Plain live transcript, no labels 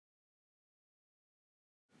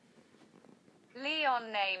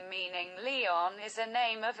Leon name meaning Leon is a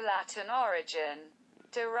name of Latin origin,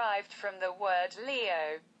 derived from the word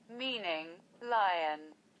Leo, meaning lion.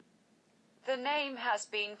 The name has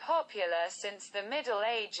been popular since the Middle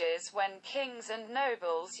Ages when kings and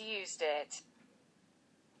nobles used it.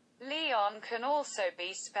 Leon can also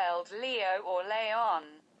be spelled Leo or Leon,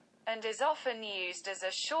 and is often used as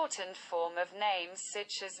a shortened form of names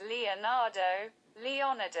such as Leonardo,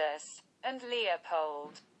 Leonidas, and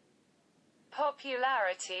Leopold.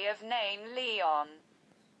 Popularity of name Leon.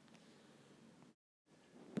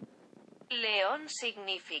 León.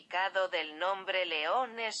 Significado del nombre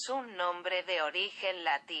León es un nombre de origen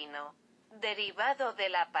latino, derivado de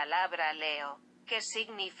la palabra leo, que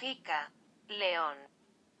significa león.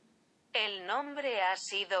 El nombre ha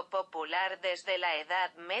sido popular desde la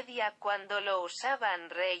Edad Media cuando lo usaban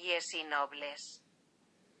reyes y nobles.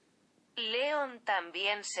 León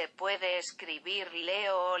también se puede escribir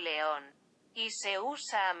Leo o León, y se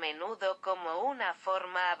usa a menudo como una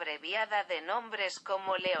forma abreviada de nombres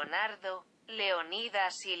como Leonardo,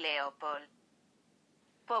 Leonidas y Leopold.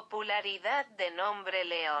 Popularidad de nombre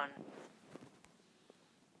León.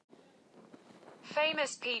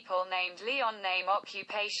 Famous people named Leon. Name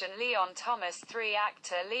occupation Leon Thomas III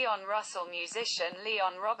actor Leon Russell musician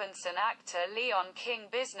Leon Robinson actor Leon King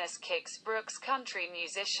business Kix Brooks country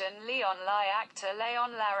musician Leon Lai actor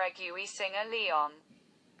Leon Larregui singer Leon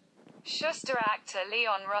Schuster actor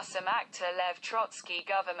Leon Russum actor Lev Trotsky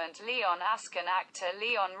government Leon Askin actor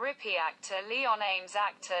Leon Rippey actor Leon Ames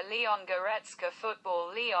actor Leon Goretzka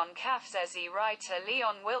football Leon Kafzesi writer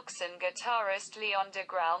Leon Wilkson guitarist Leon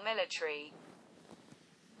DeGraal military.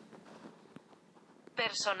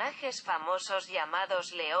 Personajes famosos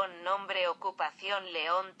llamados León. Nombre ocupación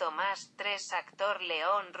León Tomás III actor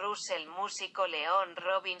León Russell músico León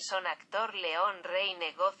Robinson actor León Rey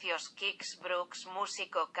negocios Kix Brooks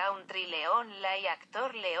músico country León Lai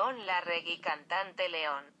actor León Larregui cantante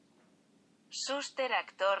León Schuster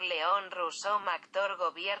actor León Russom actor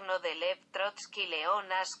gobierno de Lev Trotsky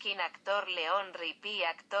León Askin actor León Rippey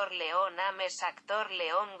actor León Ames actor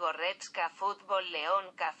León Goretzka fútbol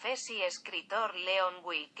León Kafesi escritor León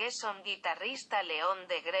Wilkeson guitarrista León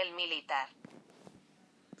DeGraal militar